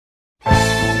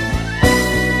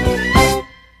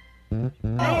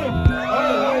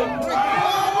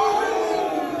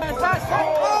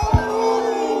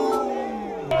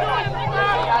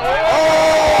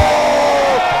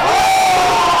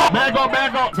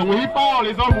up. So when he fall,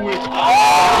 it's over with.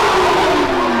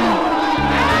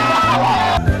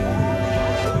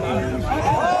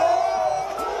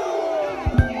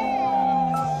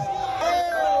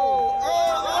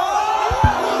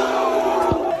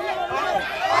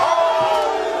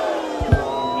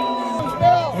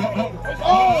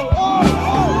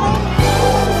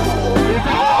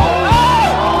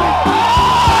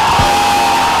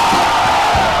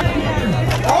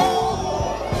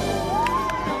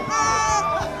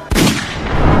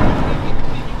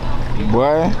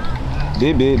 Boy,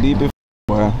 they bit deep,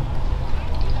 boy.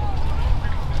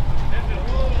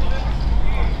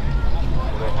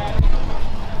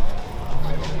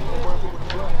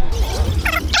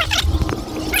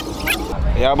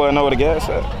 Y'all boy know where the gas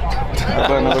at? Y'all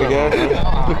boy know where the gas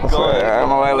at? What's up? I'm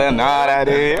gonna let nod out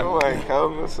here. Boy,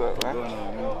 Kobe, what's up,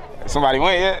 man? Somebody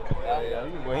went yet?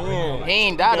 He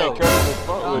ain't died though.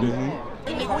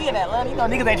 Nigga, we in Atlanta. You know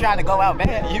niggas ain't trying to go out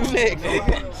bad. You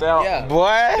niggas. So, yeah. Boy,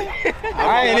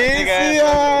 I ain't even see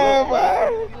him,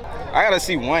 boy. I gotta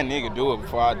see one nigga do it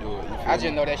before I do it. I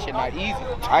just know that shit not easy.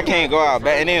 I can't go out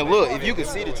back. And then look, if you can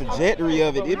see the trajectory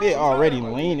of it, it be already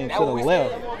leaning to the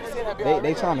left.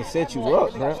 They trying to set you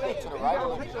up, bro.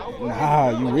 Nah,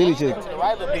 you really should.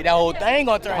 That whole thing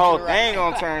gonna turn. The whole thing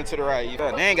gonna turn to the right.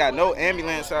 They ain't got no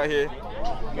ambulance out here.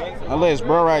 Unless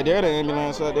bro right there, the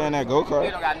ambulance out there in that go-kart.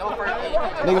 They don't got no first aid.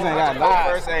 Niggas ain't got no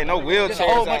first aid, no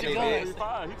wheelchairs out there.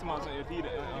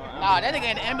 Nah, that nigga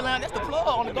in the ambulance, that's the plug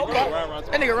on the go-kart.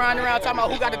 That nigga riding around talking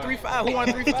about who got the 3.5, who won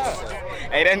the 3.5.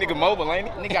 Hey, that nigga mobile, ain't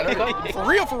he? Nigga got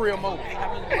for real mobile.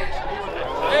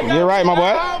 Get right, my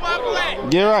boy.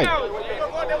 Get right.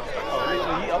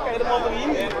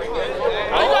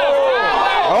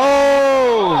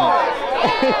 Oh!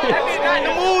 That bitch not in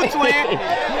the mood, twin.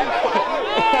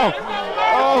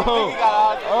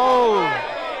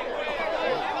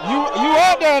 You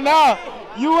out there now.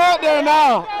 You out there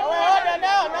now.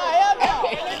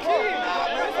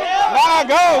 Nah,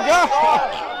 go.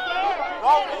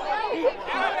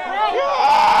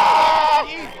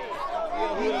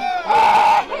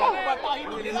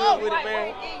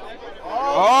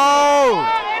 Oh!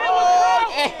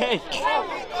 Hey.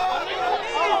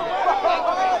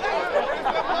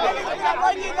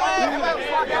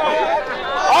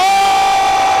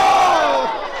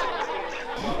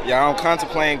 Yeah, I'm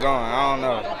contemplating going. I don't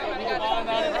know.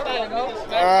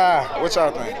 What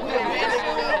y'all think?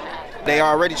 They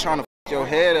already trying to f your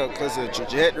head up because of the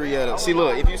trajectory of it. See,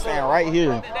 look, if you stand right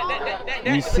here,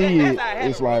 you see it.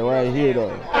 It's like right here, though.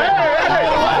 It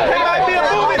might be a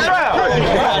booby trap.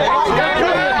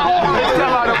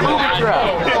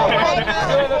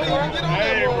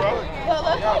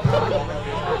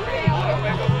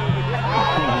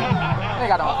 They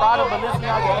got a Prada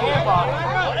Balenciaga handball.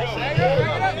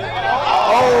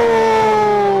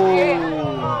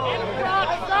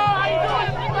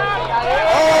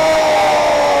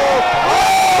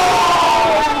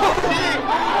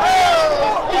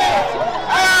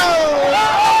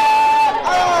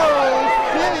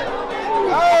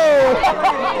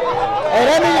 Hey,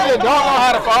 that nigga don't know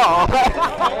how to fall.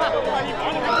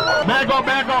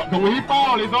 Back up. But when he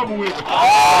fall, it's over with.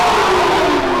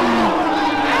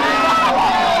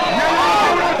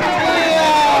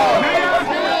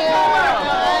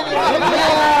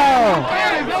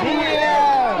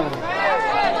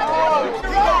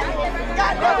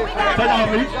 Take off,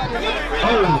 Meech.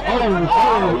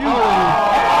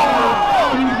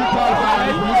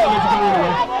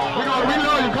 We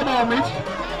love you. Come on, Meech.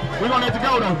 We're gonna let you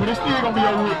go though, but it's still gonna be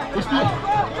over with. It's still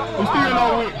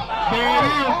over with. There it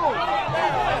is.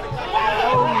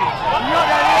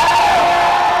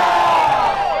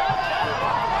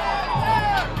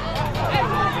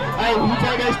 Hey, when you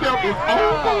take that step, it's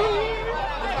over.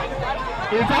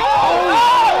 It's over.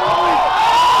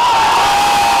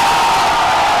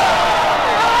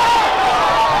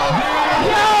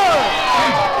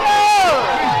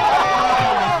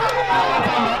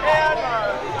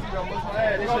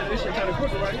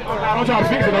 I'm trying to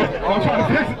fix it though. I'm trying to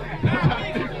fix it.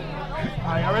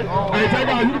 Alright, y'all ready? Hey, take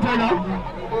off. You can take off.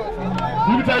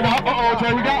 You can take off. Uh-oh,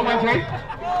 Jay. We got one, Jay.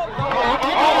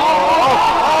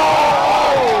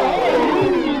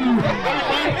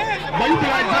 But you be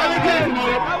like Johnny Jackson,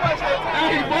 man.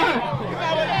 Hey, boy.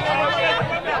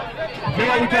 Feel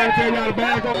like we trying to tell y'all to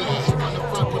back up.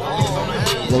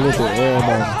 Look at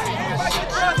everybody.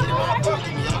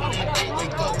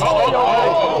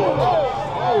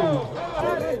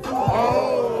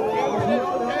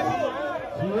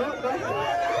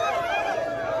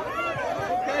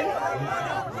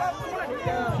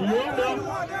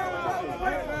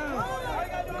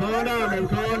 Calm down, man.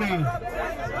 Calm down.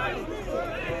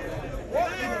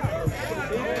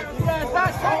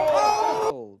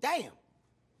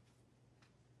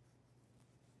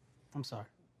 I'm sorry.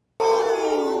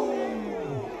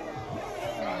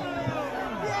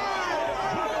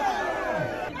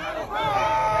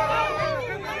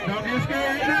 Don't get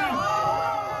scared now.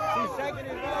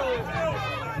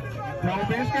 Don't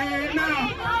be scared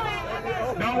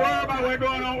now. Don't worry about what's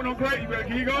going on with no crate. You better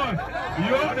keep going.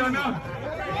 You up there now.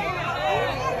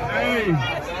 Hey, you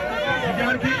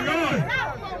gotta keep going.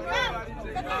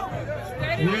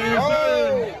 Yes,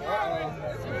 sir.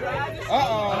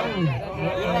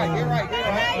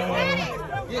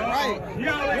 Get right. You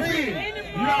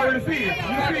already see it. You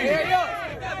see it.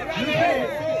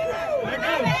 Let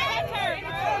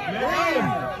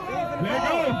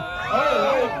go. Oh.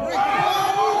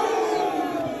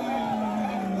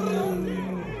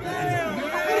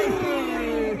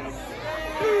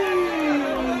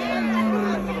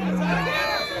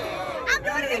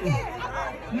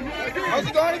 How's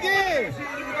it going again?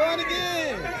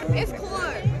 It's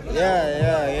cool.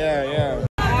 Yeah.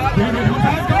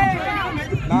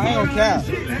 Nah, I ain't gonna cap.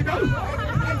 Take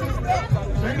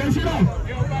that shit off.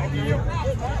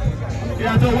 Get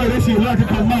out your way. That shit like to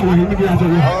come my way. Let me get out your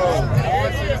way.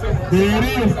 There it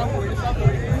is.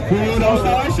 Well, don't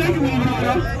start shaking me, bro.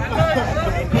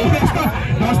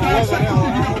 Don't start shaking me.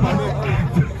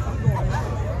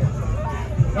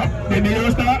 Then you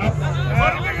don't start.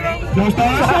 Don't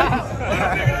start shaking.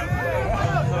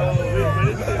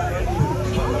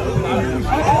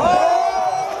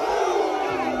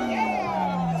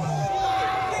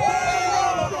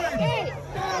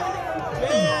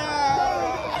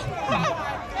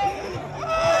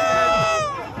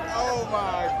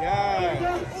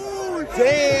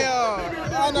 Damn!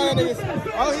 I know that nigga.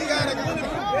 Oh, he got a good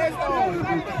best on.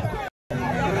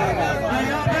 Hey,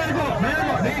 y'all, better go.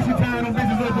 They ain't tying them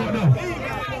bitches up though.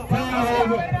 Tie the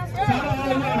hoes up.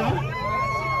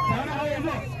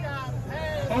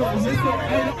 Oh, is this so?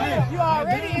 Hey. You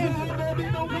already in.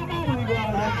 Don't come on when you go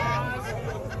out there.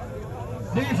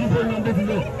 Then she putting them bitches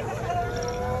up.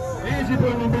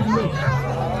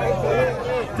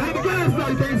 Take the gas off,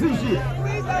 you can't see shit.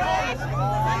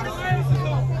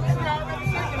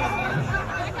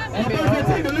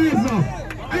 Take the lids off.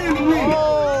 And the wig.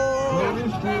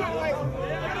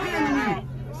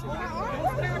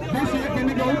 This shit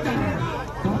finna go down.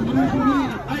 Don't lose the wig.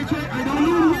 Hey, check. Hey, don't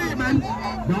lose the wig, man.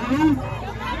 Don't lose.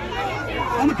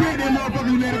 I'ma carry that motherfucker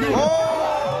and let it go.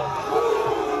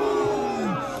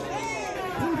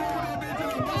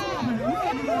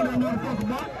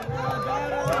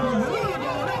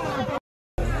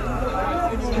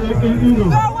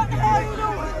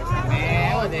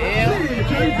 Man, what the hell?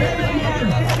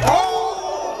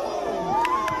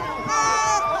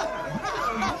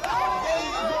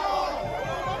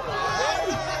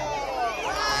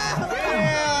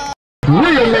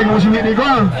 Real lady when she hit the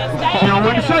ground. She don't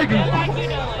want to shake it.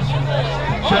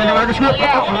 Shaking like a script.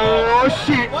 Oh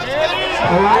shit.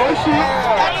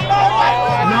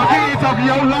 Lock in, talking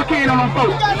yo, lock in on them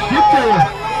folks. Shit there.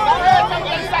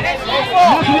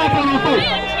 Muscle up on them folks.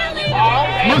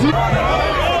 Muscle.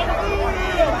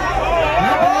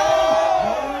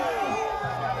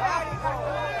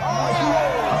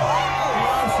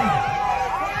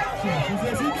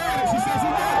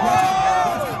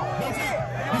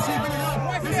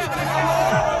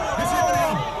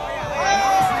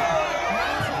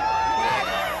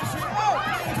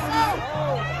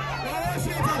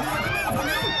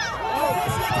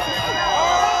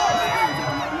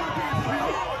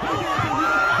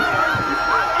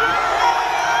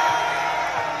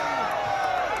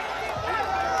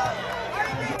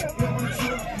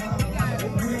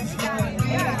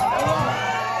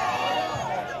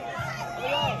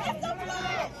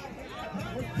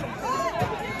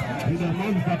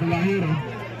 motherfucker right here, though.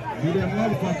 Do that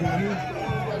motherfucker right here.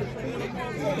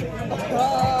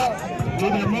 Do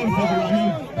that motherfucker right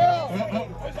here.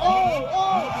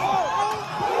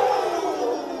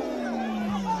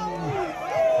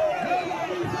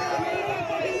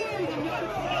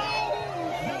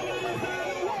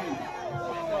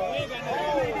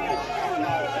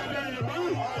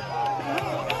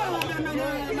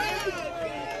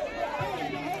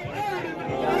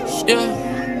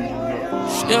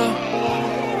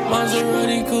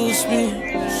 Maserati cool speed,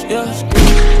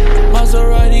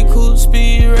 Maserati cool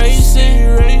speed racing.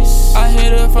 I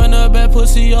hit her from the back,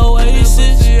 pussy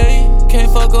oasis.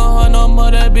 Can't fuck on her no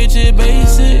more, that bitch is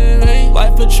basic.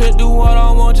 Life a trick, do what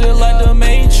I want, just like the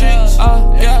Matrix.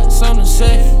 I got something to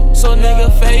say, so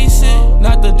nigga face it.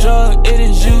 Not the drug, it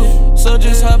is you, so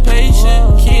just have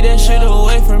patience. Keep that shit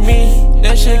away from me,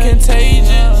 that shit can take.